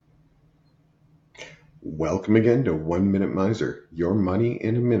Welcome again to 1 Minute Miser, your money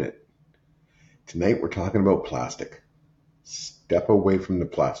in a minute. Tonight we're talking about plastic. Step away from the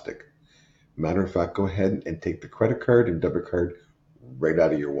plastic. Matter of fact, go ahead and take the credit card and debit card right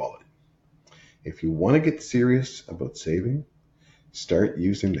out of your wallet. If you want to get serious about saving, start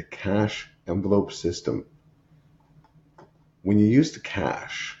using the cash envelope system. When you use the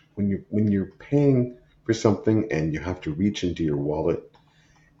cash, when you're paying for something and you have to reach into your wallet,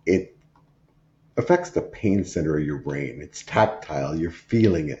 it affects the pain center of your brain. It's tactile, you're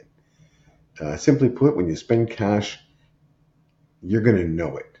feeling it. Simply put, when you spend cash, you're going to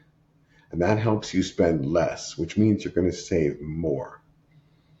know it. And that helps you spend less, which means you're going to save more.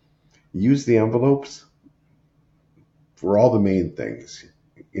 Use the envelopes for all the main things.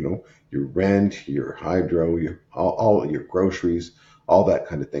 Your rent, your hydro, all your groceries, all that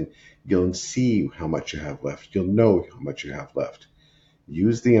kind of thing. You'll see how much you have left. You'll know how much you have left.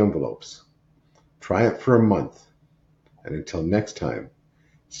 Use the envelopes. Try it for a month. And until next time,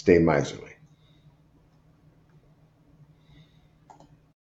 stay miserly.